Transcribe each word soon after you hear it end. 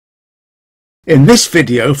In this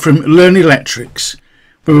video from LearnElectrics,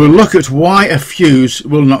 we will look at why a fuse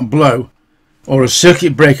will not blow or a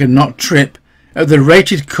circuit breaker not trip at the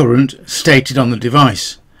rated current stated on the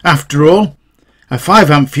device. After all, a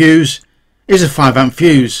 5 amp fuse is a 5 amp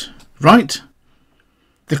fuse, right?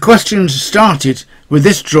 The questions started with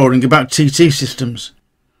this drawing about TT systems.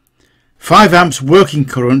 5 amps working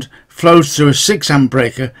current flows through a 6 amp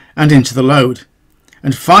breaker and into the load,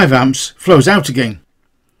 and 5 amps flows out again.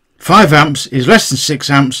 5 amps is less than 6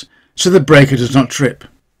 amps, so the breaker does not trip.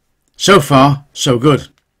 So far, so good.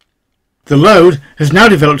 The load has now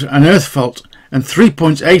developed an earth fault, and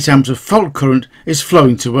 3.8 amps of fault current is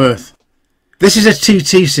flowing to earth. This is a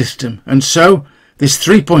TT system, and so this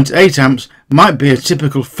 3.8 amps might be a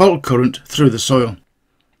typical fault current through the soil.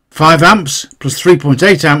 5 amps plus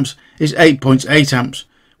 3.8 amps is 8.8 amps,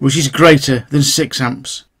 which is greater than 6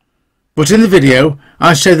 amps. But in the video,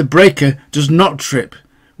 I say the breaker does not trip,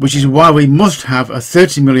 which is why we must have a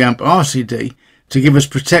 30 mA RCD to give us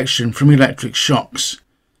protection from electric shocks.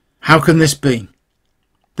 How can this be?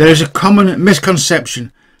 There is a common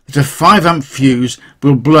misconception that a 5 amp fuse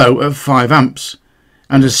will blow at 5 amps,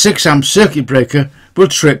 and a 6 amp circuit breaker will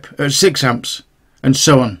trip at 6 amps, and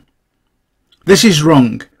so on. This is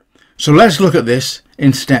wrong, so let's look at this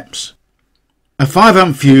in steps. A 5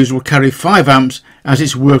 amp fuse will carry 5 amps as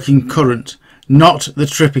its working current, not the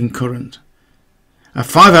tripping current. A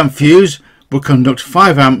 5 amp fuse will conduct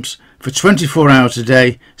 5 amps for 24 hours a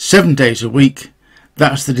day, 7 days a week.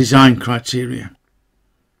 That's the design criteria.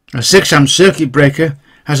 A 6 amp circuit breaker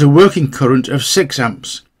has a working current of 6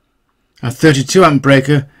 amps. A 32 amp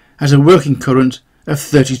breaker has a working current of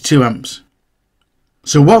 32 amps.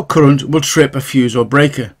 So what current will trip a fuse or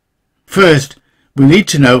breaker? First, we need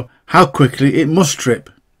to know how quickly it must trip.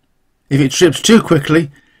 If it trips too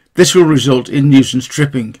quickly, this will result in nuisance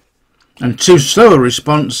tripping, and too slow a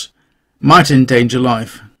response might endanger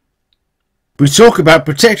life. We talk about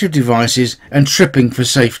protective devices and tripping for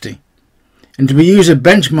safety, and we use a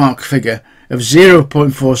benchmark figure of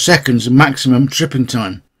 0.4 seconds maximum tripping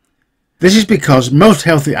time. This is because most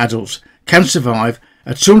healthy adults can survive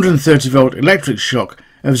a 230 volt electric shock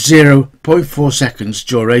of 0.4 seconds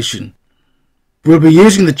duration. We'll be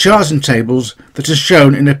using the charts and tables that are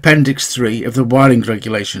shown in Appendix 3 of the wiring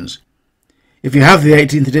regulations. If you have the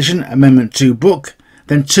 18th edition Amendment 2 book,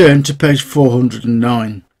 then turn to page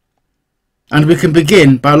 409. And we can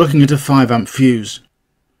begin by looking at a 5 amp fuse.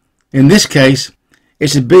 In this case,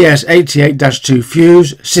 it's a BS88-2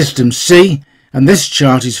 fuse, System C, and this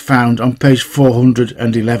chart is found on page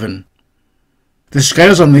 411. The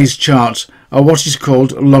scales on these charts are what is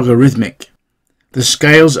called logarithmic. The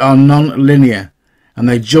scales are non-linear, and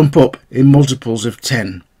they jump up in multiples of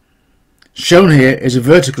 10. Shown here is a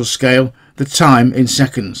vertical scale, the time in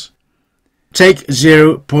seconds. Take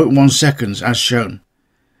 0.1 seconds as shown.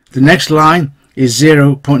 The next line is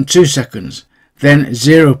 0.2 seconds, then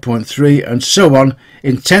 0.3 and so on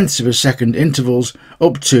in tenths of a second intervals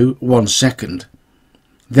up to 1 second.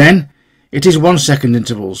 Then it is 1 second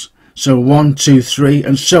intervals, so 1, 2, 3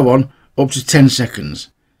 and so on up to 10 seconds.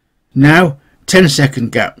 Now 10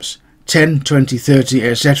 second gaps, 10, 20, 30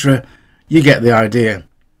 etc. You get the idea.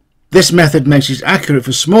 This method makes it accurate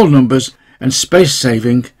for small numbers and space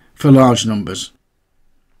saving for large numbers.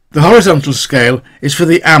 The horizontal scale is for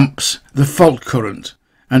the amps, the fault current,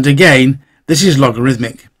 and again this is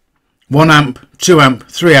logarithmic. 1 amp, 2 amp,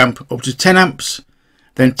 3 amp up to 10 amps,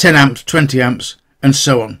 then 10 amps, 20 amps and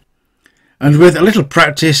so on. And with a little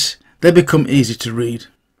practice they become easy to read.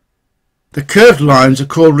 The curved lines are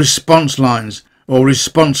called response lines or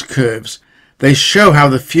response curves. They show how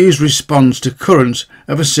the fuse responds to currents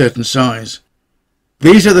of a certain size.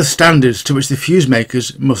 These are the standards to which the fuse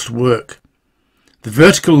makers must work. The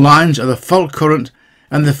vertical lines are the fault current,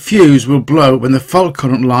 and the fuse will blow when the fault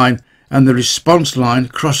current line and the response line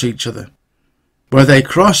cross each other. Where they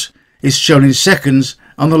cross is shown in seconds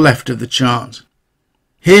on the left of the chart.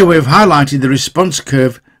 Here we have highlighted the response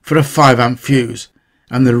curve for a 5 amp fuse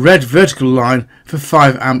and the red vertical line for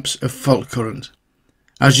 5 amps of fault current.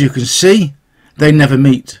 As you can see, they never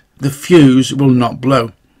meet. The fuse will not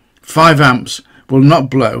blow. 5 amps will not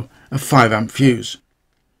blow a 5 amp fuse.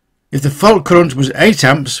 If the fault current was 8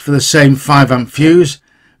 amps for the same 5 amp fuse,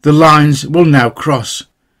 the lines will now cross.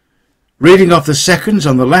 Reading off the seconds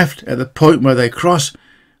on the left at the point where they cross,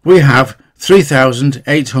 we have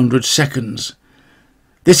 3,800 seconds.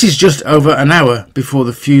 This is just over an hour before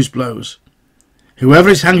the fuse blows. Whoever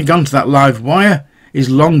is hanging on to that live wire is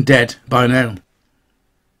long dead by now.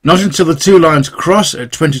 Not until the two lines cross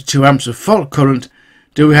at 22 amps of fault current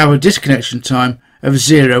do we have a disconnection time of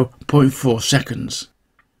 0.4 seconds.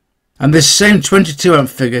 and this same 22 amp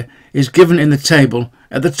figure is given in the table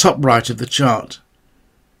at the top right of the chart.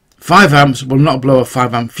 5 amps will not blow a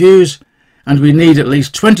 5 amp fuse, and we need at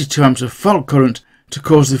least 22 amps of fault current to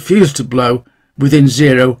cause the fuse to blow within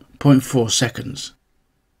 0.4 seconds.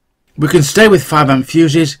 We can stay with 5 amp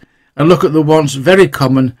fuses and look at the once very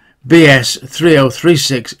common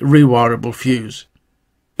BS3036 rewirable fuse.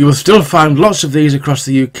 You will still find lots of these across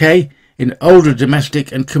the UK in older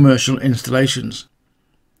domestic and commercial installations.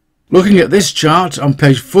 Looking at this chart on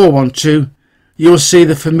page 412, you will see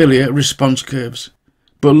the familiar response curves.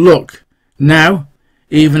 But look, now,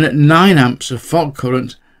 even at 9 amps of fault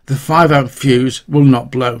current, the 5 amp fuse will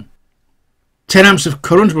not blow. 10 amps of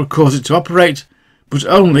current will cause it to operate, but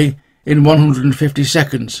only in 150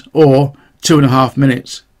 seconds, or 2.5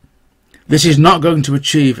 minutes. This is not going to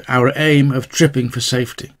achieve our aim of tripping for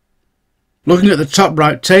safety. Looking at the top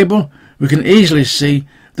right table, we can easily see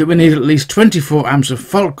that we need at least 24 amps of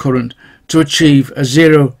fault current to achieve a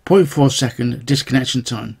 0.4 second disconnection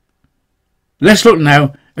time. Let's look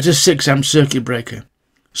now at a 6 amp circuit breaker,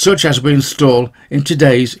 such as we install in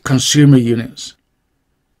today's consumer units.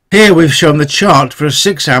 Here we've shown the chart for a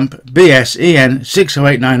 6 amp BS-EN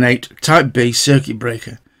 60898 Type B circuit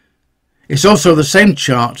breaker. It's also the same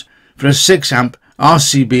chart for a 6 amp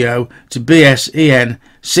RCBO to BS-EN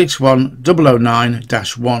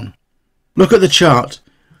 61009-1. Look at the chart.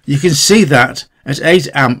 You can see that at 8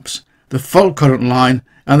 amps the fault current line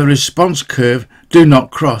and the response curve do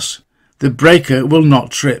not cross. The breaker will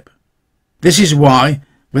not trip. This is why,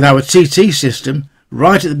 with our TT system,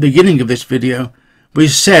 right at the beginning of this video, we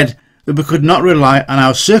said that we could not rely on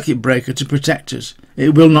our circuit breaker to protect us.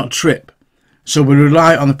 It will not trip. So we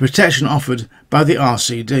rely on the protection offered by the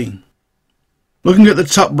RCD. Looking at the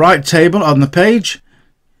top right table on the page,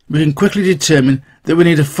 we can quickly determine that we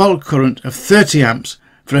need a fault current of 30 amps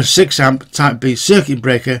for a 6 amp Type B circuit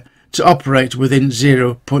breaker to operate within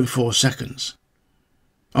 0.4 seconds.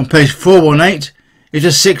 On page 418 is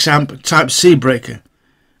a 6 amp Type C breaker,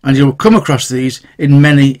 and you will come across these in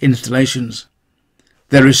many installations.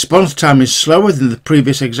 Their response time is slower than the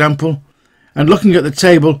previous example, and looking at the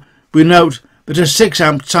table we note that a 6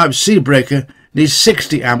 amp Type C breaker needs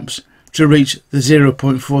 60 amps to reach the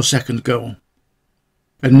 0.4 second goal.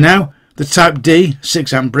 And now the Type D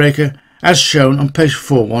 6 amp breaker as shown on page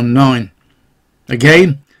 419.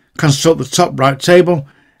 Again, consult the top right table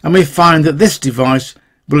and we find that this device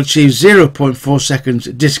will achieve 0.4 seconds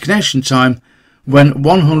disconnection time when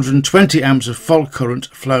 120 amps of fault current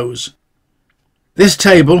flows. This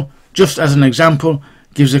table, just as an example,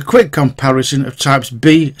 gives a quick comparison of types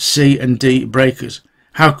B, C and D breakers,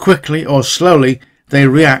 how quickly or slowly they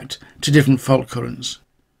react to different fault currents.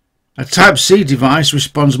 A Type C device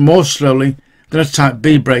responds more slowly than a Type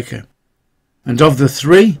B breaker, and of the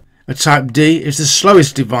three, a Type D is the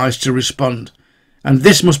slowest device to respond, and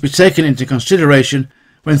this must be taken into consideration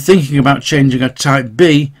when thinking about changing a Type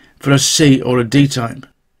B for a C or a D type.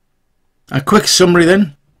 A quick summary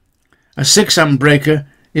then. A 6 amp breaker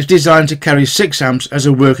is designed to carry 6 amps as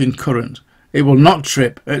a working current. It will not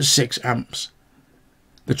trip at 6 amps.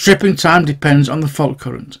 The tripping time depends on the fault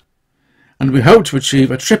current, and we hope to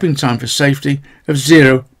achieve a tripping time for safety of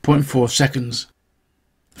 0.4 seconds.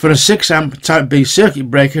 For a 6 amp Type B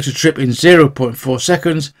circuit breaker to trip in 0.4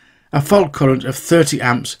 seconds, a fault current of 30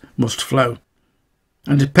 amps must flow.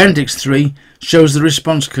 And Appendix 3 shows the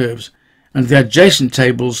response curves, and the adjacent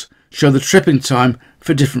tables show the tripping time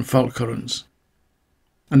for different fault currents.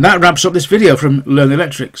 And that wraps up this video from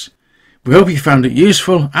LearnElectrics. We hope you found it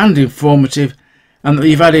useful and informative, and that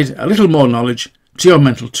you've added a little more knowledge to your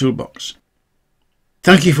mental toolbox.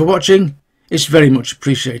 Thank you for watching. It's very much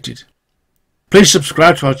appreciated. Please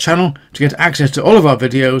subscribe to our channel to get access to all of our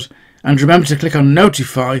videos, and remember to click on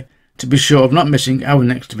notify to be sure of not missing our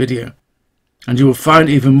next video. And you will find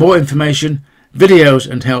even more information, videos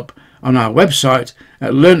and help on our website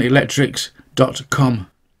at LearnElectrics.com.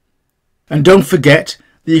 And don't forget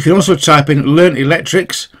that you can also type in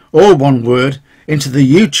LearnElectrics, all one word, into the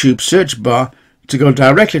YouTube search bar to go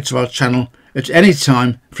directly to our channel at any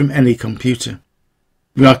time from any computer.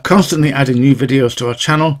 We are constantly adding new videos to our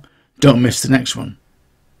channel. Don't miss the next one.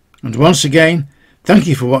 And once again, thank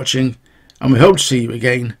you for watching, and we hope to see you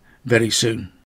again very soon.